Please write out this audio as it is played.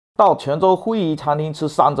到泉州会议餐厅吃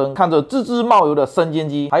山珍，看着滋滋冒油的生煎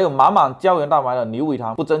鸡，还有满满胶原蛋白的牛尾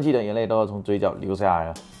汤，不争气的眼泪都要从嘴角流下来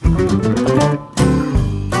了。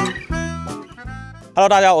Hello，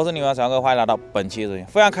 大家好，我是你们小哥，欢迎来到本期视频。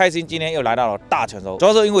非常开心，今天又来到了大泉州，主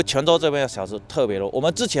要是因为泉州这边的小吃特别多。我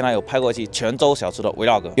们之前呢有拍过一期泉州小吃的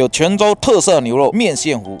vlog， 有泉州特色牛肉面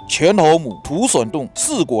线糊、拳头母、土笋炖、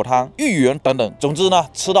四果汤、芋圆等等。总之呢，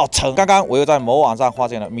吃到撑。刚刚我又在某网上发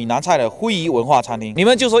现了闽南菜的会议文化餐厅，你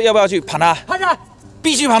们就说要不要去盘它？盘它，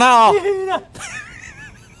必须盘它啊！必须的。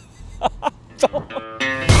走。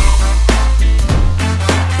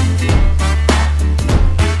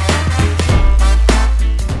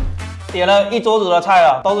点了一桌子的菜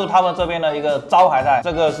了，都是他们这边的一个招牌菜。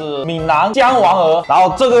这个是闽南姜王鹅，然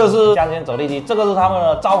后这个是江鲜走地鸡，这个是他们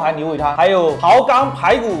的招牌牛尾汤，还有蚝缸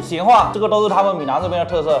排骨咸化，这个都是他们闽南这边的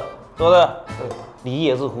特色，是不是？对。你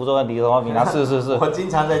也是湖州的，你什么闽南？是。我经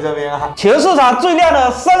常在这边啊。全市场最靓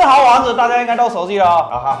的生蚝王子，大家应该都熟悉了哦。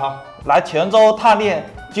好，来泉州探店，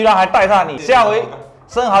居然还带上你，下回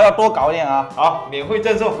生蚝要多搞一点啊！好，免费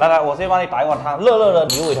赠送。来，我先帮你打一碗汤，热热的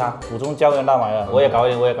牛尾汤，补充胶原蛋白的。我也搞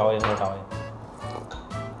一点。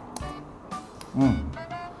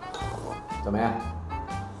怎么样？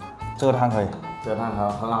这个汤可以，这个汤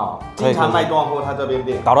很好，经常卖断货，他这边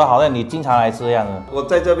店搞得好像你经常来吃的样子。我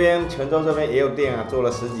在这边泉州这边也有店啊，做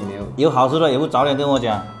了10几年。有好吃的也不早点跟我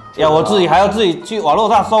讲，要我自己还要自己去网络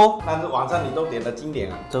上搜。但是网上你都点的经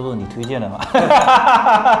典啊，这不是你推荐的吗？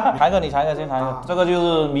尝一个，先尝一个。这个就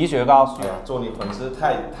是米雪糕。哎呀，做你粉丝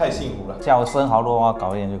太幸福了。下午生蚝多的话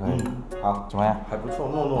搞一点就可以。好，怎么样？还不错，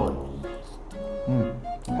糯糯的。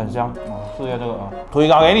很香。试一下这个啊，腿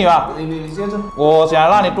搞给你吧。你先吃。我想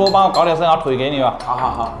让你多帮我搞点生蚝腿给你吧。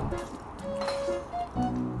好。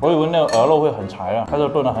我以为那个鹅肉会很柴啊，它这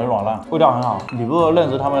炖的很软烂，味道很好。你不是认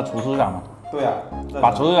识他们的厨师长吗？对啊，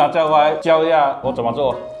把厨师长叫过来教一下我怎么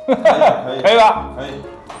做。可以吧？可以。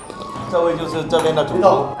这位就是这边的主厨。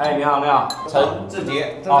哎，你好，陈志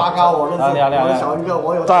杰。这大哥我认识。你好。我小文哥，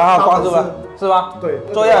我有账号关注吗？是吗？对。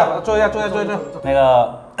坐一下。那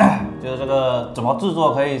个就是这个怎么制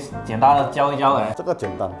作，可以简单的教一教哎。这个简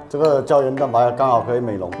单，这个胶原蛋白刚好可以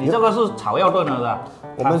美容。你这个是草药炖的是吧？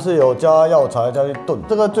我们是有加药材加去炖，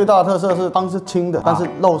这个最大的特色是汤是清的，但是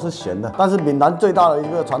肉是咸的。但是闽南最大的一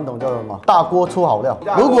个传统叫什么？大锅出好料。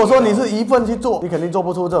如果说你是一份去做，你肯定做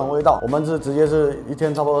不出这种味道。我们是直接是一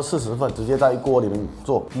天差不多40份，直接在一锅里面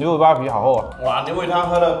做。牛尾巴皮好厚啊！哇，牛尾汤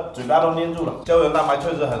喝了嘴巴都黏住了，胶原蛋白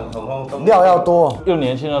确实很丰。料要多，又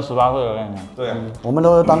年轻了18岁了，对啊，我们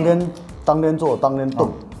都是当天做，当天炖。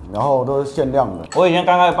然后都是限量的。我以前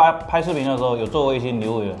刚开始拍视频的时候，有做过一些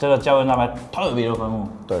牛尾的，这个胶原蛋白特别的丰富，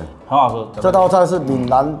对，很好吃。这道菜是闽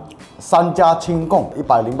南3家清供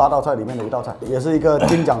108道菜里面的一道菜，也是一个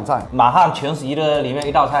金奖菜。满汉全席的里面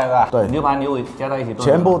一道菜是吧？对，牛排牛尾加在一起炖，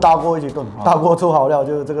全部大锅一起炖，大锅出好料，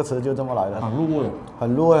就是这个词就这么来的。很入味，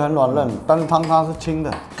很入味，很软嫩，但是汤它是清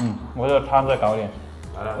的。我觉得汤再搞一点。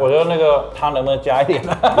我觉得那个汤能不能加一点？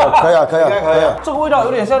可以啊。这个味道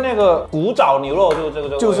有点像那个古早牛肉，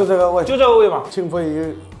就是这个味，就这个味嘛。庆飞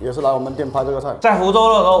鱼也是来我们店拍这个菜，在福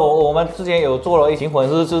州的时候，我们之前有做了一群粉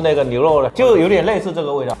丝吃那个牛肉的，就有点类似这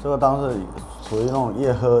个味道。这个当然是属于那种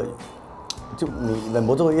越喝，就你忍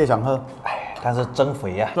不住越想喝。但是真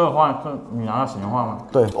肥呀！这个饭是闽南的咸饭吗？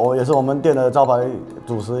对，也是我们店的招牌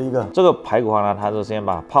主食一个。这个排骨饭呢，它是先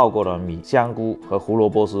把泡过的米、香菇和胡萝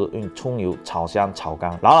卜丝用葱油炒香炒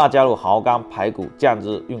干，然后呢加入蚝缸、排骨、酱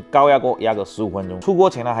汁，用高压锅压个15分钟。出锅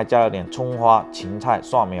前呢还加了点葱花、芹菜、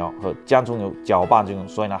蒜苗和姜葱油搅拌均匀，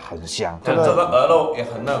所以呢很香。这个鹅肉也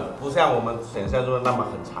很嫩，不像我们想象中的那么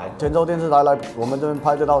很柴。泉州电视台来我们这边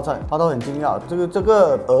拍这道菜，他都很惊讶，这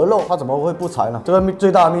个鹅肉它怎么会不柴呢？这个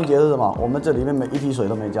最大的秘诀是什么？我们这里面每一滴水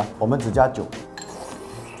都没加，我们只加酒。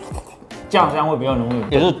酱香味比较浓郁，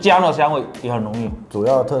也是姜的香味也很浓郁。主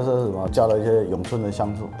要的特色是什么？加了一些永春的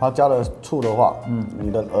香醋。它加了醋的话，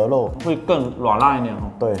你的鹅肉会更软烂一点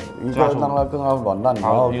哦。对，一个让它更加软烂，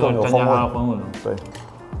然后更有风味。对，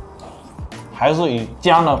还是以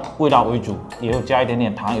姜的味道为主，也有加一点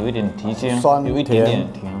点糖，有一点提鲜，酸，有一点点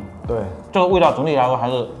甜。对，这个味道总体来说还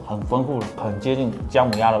是很丰富的，很接近姜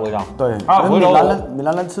母鸭的味道。对，回头闽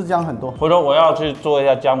南人吃姜很多。回头我要去做一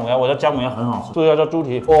下姜母鸭，我的姜母鸭很好吃。做一下这猪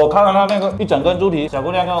蹄，我看到它那个一整根猪蹄，小姑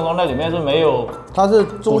娘跟我说那里面是没有，它是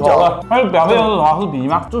猪脚的，它的表面是什么？是皮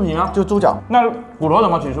吗？猪皮吗？就猪脚。那骨头怎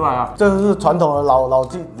么取出来啊？这是传统的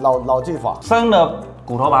老技法，生的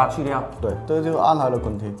骨头把它去掉。对，这个就是安排的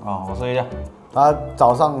滚蹄。我试一下。他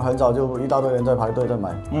早上很早就一大堆人在排队在买。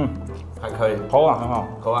还可以，口感很好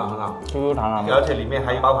，QQ 弹啊，而且里面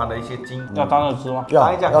还包含了一些筋。要沾着吃吗？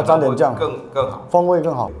要沾点酱，更好，风味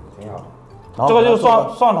更好。挺好。这个就是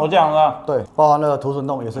蒜头酱是吧？对，包含了土笋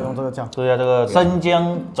冻也是用这个酱。试一下这个生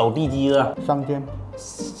姜走地鸡是吧？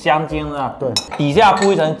香煎是吧？对，底下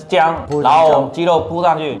铺一层姜，然后鸡肉铺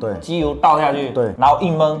上去，对，鸡油倒下去，对，然后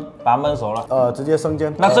一焖，把它焖熟了。直接生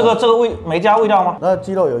煎。那这个味没加味道吗？那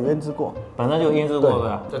鸡肉有腌制过，本身就腌制过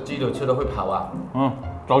的。这鸡柳吃的会跑啊。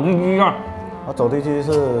走地鸡啊。走地鸡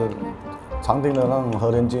是常听的那种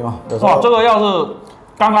和田鸡嘛。哇，这个要是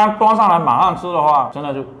刚刚端上来马上吃的话，真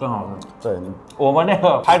的就更好吃。对，我们那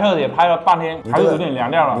个拍特写拍了半天，还是有点凉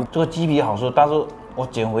掉了。这个鸡皮好吃，但是我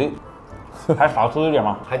减肥还少吃一点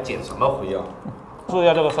嘛。还减什么肥啊？试一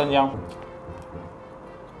下这个生姜，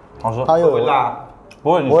好吃。它又会辣，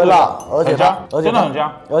不会辣，而且真的很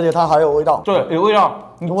香，而且它还有味道。对，有味道。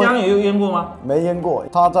你姜也有腌过吗？没腌过，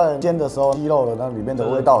它在煎的时候，鸡肉的那里面的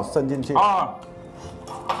味道渗进去。啊。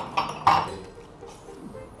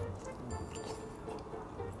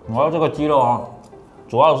我这个鸡肉啊，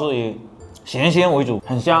主要是以咸鲜为主，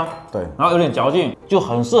很香，对，然后有点嚼劲，就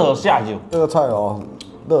很适合下酒。这个菜哦，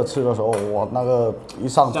热吃的时候，哇，那个一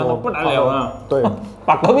上桌不得了啊！对，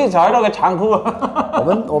把隔壁小孩都给馋哭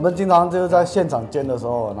了。我们经常就是在现场煎的时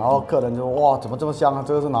候，然后客人就哇，怎么这么香啊？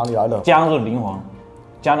这个是哪里来的？姜是灵魂，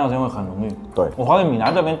姜料香味很浓郁。对，我发现闽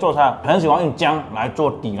南这边做菜很喜欢用姜来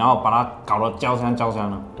做底，然后把它搞得焦香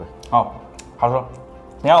的。对，好吃。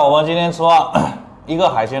你看我们今天吃饭。一个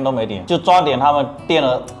海鲜都没点，就抓点他们店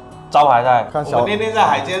的招牌菜。我们天天在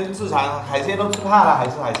海鲜市场，海鲜都吃怕了，还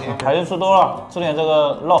是海鲜？海鲜吃多了，吃点这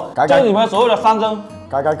个肉，就是你们所谓的山珍，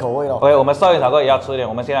改口味了。OK， 我们少爷小哥也要吃一点。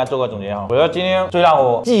我们现在做个总结哈。我觉得今天最让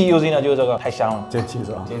我记忆犹新的就是这个，太香了，煎鸡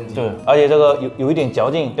是吧？煎鸡。对，而且这个有一点嚼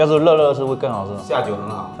劲，要是热吃会更好吃。下酒很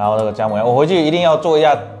好。然后这个姜母鸭，我回去一定要做一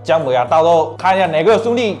下姜母鸭，到时候看一下哪个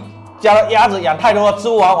兄弟家的鸭子养太多了吃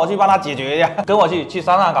不完，我去帮他解决一下，跟我去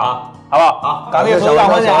山上搞。好不好？好，感谢所有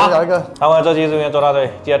分享啊！那我们这期视频做到这里，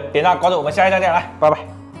记得点赞关注，我们下期再见，来，拜拜，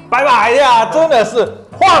拜拜呀！真的是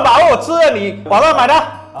话把我吃了你，晚上买单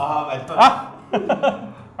啊，买单啊！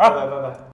拜拜。